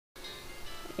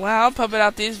Wow, I'm pumping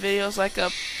out these videos like a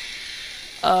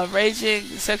raging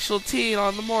sexual teen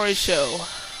on the Maury Show.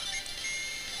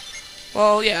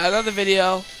 Well, yeah, another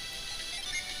video.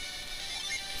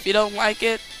 If you don't like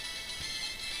it,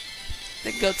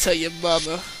 then go tell your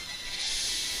mama.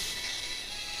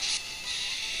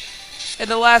 In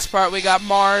the last part, we got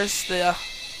Mars, the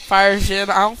fire Djinn.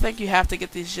 I don't think you have to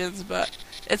get these Djinns, but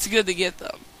it's good to get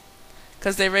them.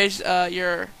 Because they raise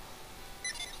your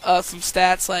some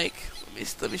stats, like,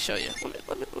 let me show you.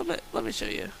 Let me show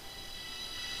you.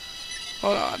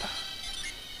 Hold on.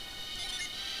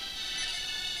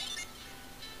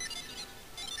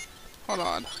 Hold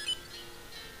on.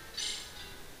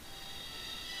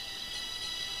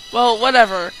 Well,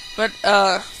 whatever. But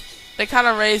they kind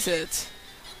of raise it.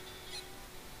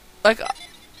 Like,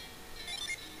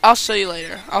 I'll show you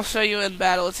later. I'll show you in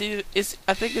battle. I think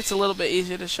it's a little bit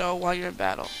easier to show while you're in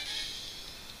battle.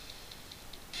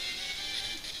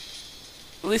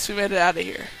 At least we made it out of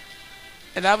here.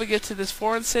 And now we get to this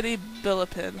foreign city,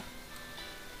 Bilipin.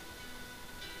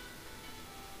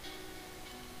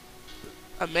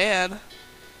 A man.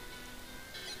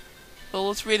 Well,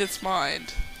 let's read its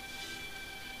mind.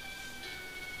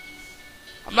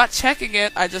 I'm not checking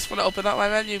it. I just want to open up my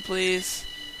menu, please.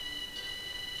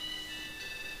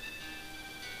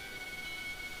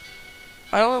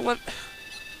 I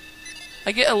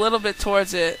get a little bit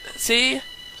towards it. See?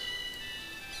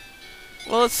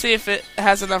 Well, let's see if it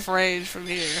has enough range from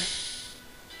here.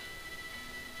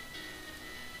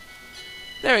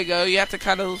 There we go. You have to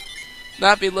kind of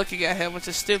not be looking at him, which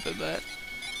is stupid, but...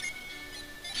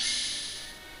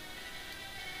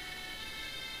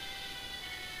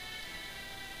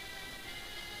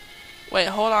 Wait,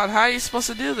 hold on. How are you supposed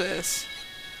to do this?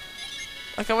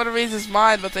 Like, I want to read his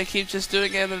mind, but they keep just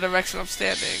doing it in the direction I'm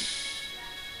standing.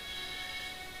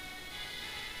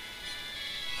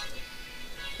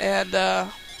 And,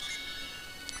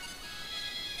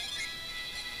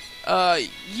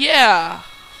 yeah.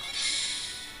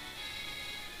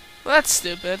 Well, that's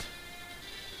stupid.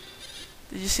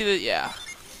 Did you see that? Yeah.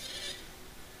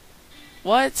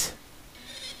 What?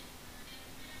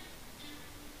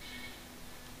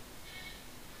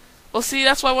 Well, see,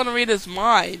 that's why I want to read his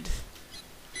mind.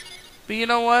 But you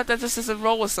know what? That just doesn't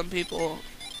roll with some people.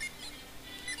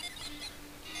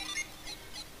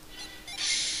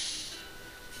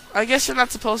 I guess you're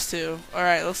not supposed to.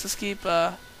 Alright, let's just keep,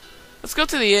 let's go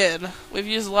to the inn. We've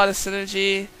used a lot of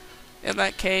synergy in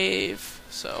that cave,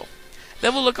 so...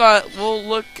 Then we'll look for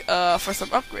some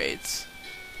upgrades.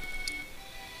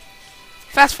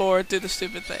 Fast forward through the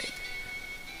stupid thing.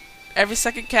 Every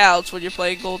second counts when you're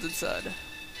playing Golden Sun.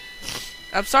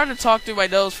 I'm starting to talk through my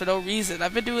nose for no reason.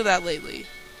 I've been doing that lately.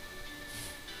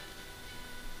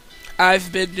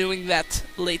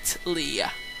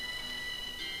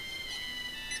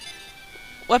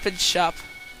 Weapon shop.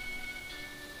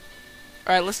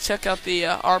 Alright, let's check out the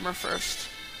armor first.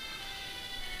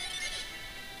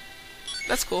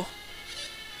 That's cool.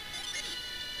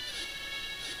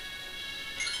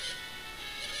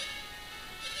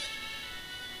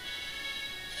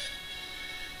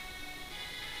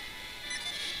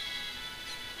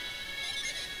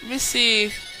 Let me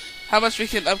see how much we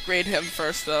can upgrade him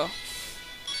first, though.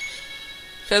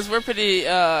 Because we're pretty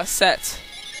set.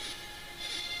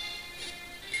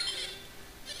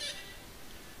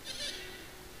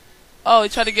 Oh, he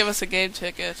tried to give us a game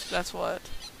ticket. That's what.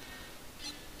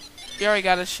 We already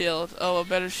got a shield. Oh, a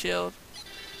better shield.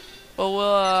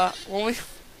 Well,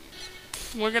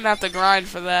 we're gonna have to grind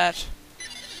for that.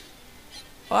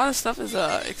 A lot of stuff is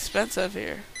expensive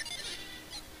here.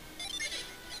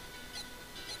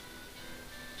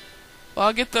 Well,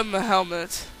 I'll get them the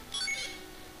helmet.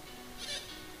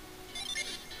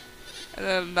 And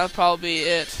then that'll probably be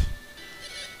it.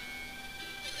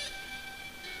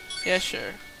 Yeah,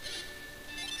 sure.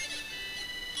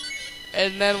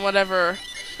 And then whatever.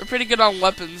 We're pretty good on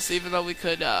weapons, even though we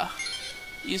could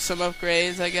use some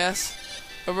upgrades, I guess.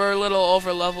 But we're a little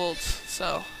over leveled,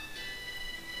 so.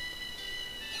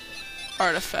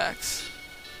 Artifacts.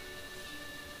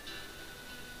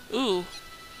 Ooh.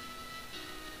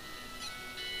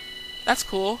 That's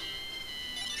cool.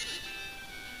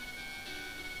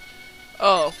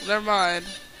 Oh, never mind.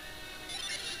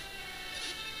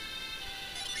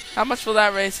 How much will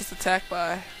that raise his attack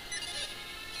by?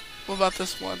 What about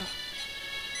this one?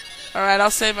 Alright,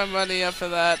 I'll save my money up for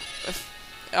that.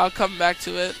 I'll come back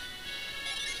to it.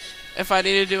 If I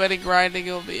need to do any grinding,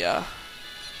 it'll be, Yeah,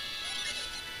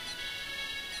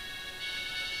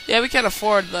 we can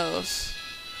afford those.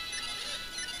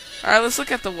 Alright, let's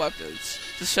look at the weapons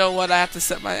to show what I have to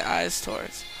set my eyes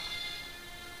towards.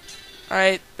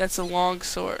 Alright, that's a long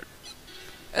sword.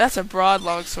 And that's a broad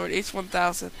longsword, each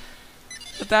 1,000.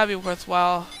 But that'd be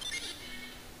worthwhile.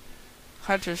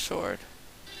 Hunter's sword.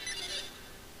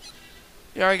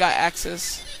 You already got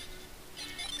axes.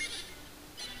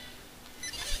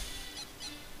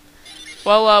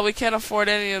 Well, we can't afford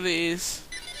any of these.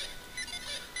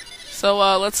 So,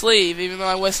 let's leave, even though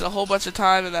I wasted a whole bunch of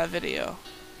time in that video.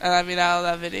 And I mean out of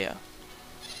that video.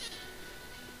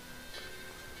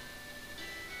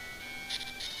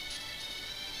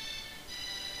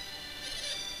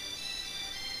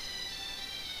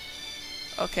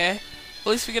 Okay. At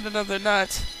least we get another nut.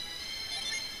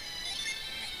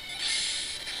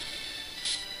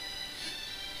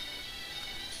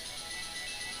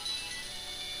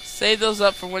 Save those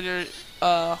up for when you're,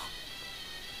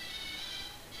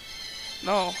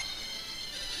 no.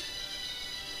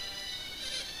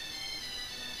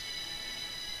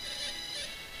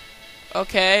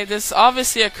 Okay, there's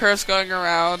obviously a curse going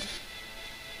around.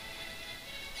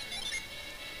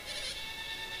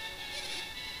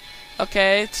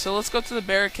 Okay, so let's go to the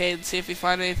barricade and see if we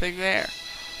find anything there.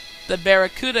 The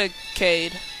Barracuda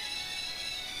Cade.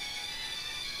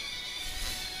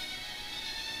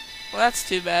 Well, that's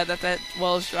too bad that that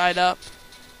well is dried up.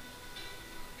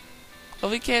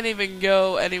 Well, we can't even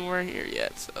go anywhere here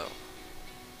yet, so.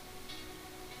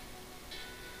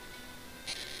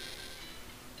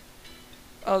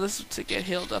 Oh, this is to get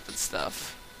healed up and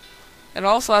stuff. And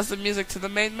also has the music to the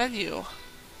main menu.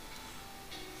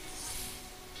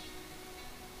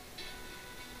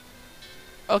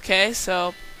 Okay,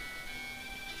 so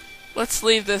let's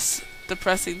leave this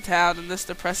depressing town and this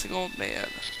depressing old man.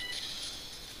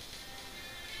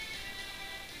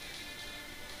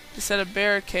 They said a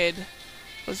barricade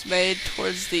was made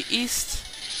towards the east.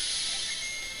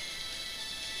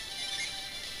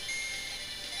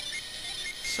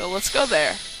 So let's go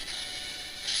there.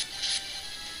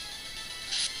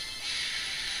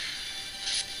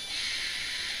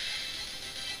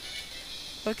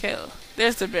 Okay,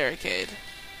 there's the barricade.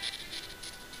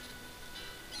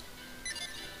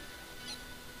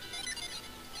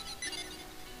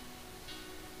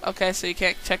 Okay, so you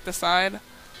can't check the sign. Who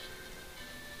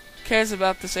cares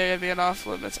about this area being off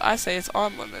limits? I say it's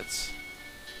on limits.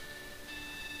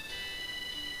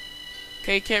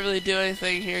 Okay, you can't really do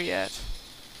anything here yet.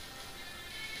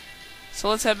 So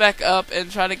let's head back up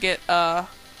and try to get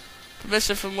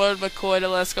permission from Lord McCoy to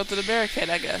let us go through the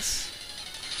barricade, I guess.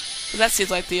 But that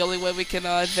seems like the only way we can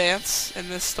advance in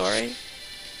this story.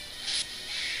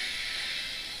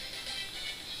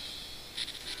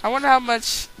 I wonder how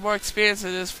much more experience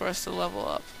it is for us to level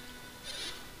up.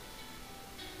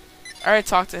 I already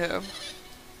talked to him.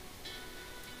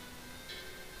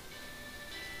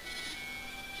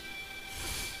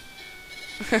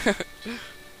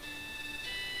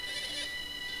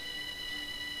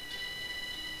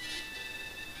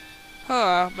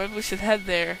 Huh, maybe we should head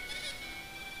there.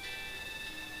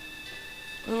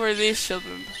 Who are these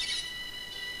children?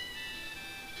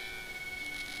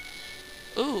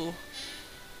 Ooh.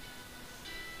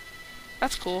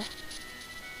 That's cool.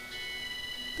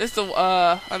 There's the,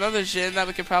 another Djinn that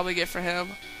we could probably get for him.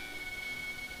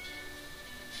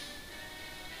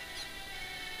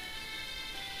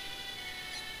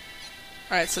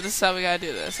 Alright, so this is how we gotta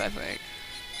do this, I think.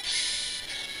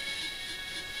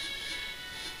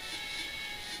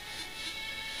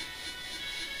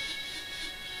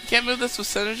 You can't move this with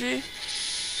synergy?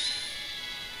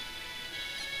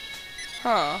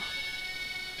 Huh.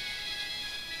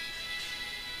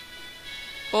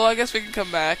 Well, I guess we can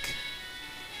come back.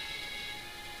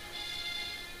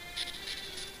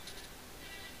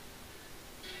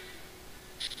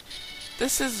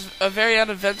 This is a very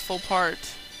uneventful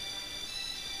part.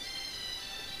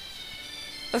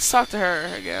 Let's talk to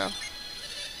her again.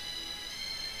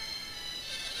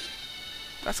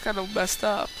 That's kind of messed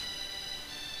up.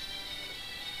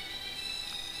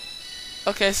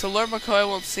 Okay, so Lord McCoy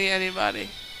won't see anybody.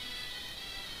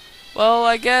 Well,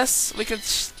 I guess we could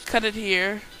cut it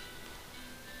here.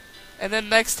 And then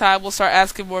next time we'll start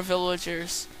asking more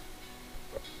villagers.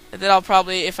 And then I'll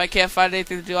probably, if I can't find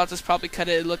anything to do, I'll just probably cut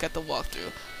it and look at the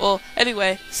walkthrough. Well,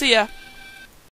 anyway, see ya.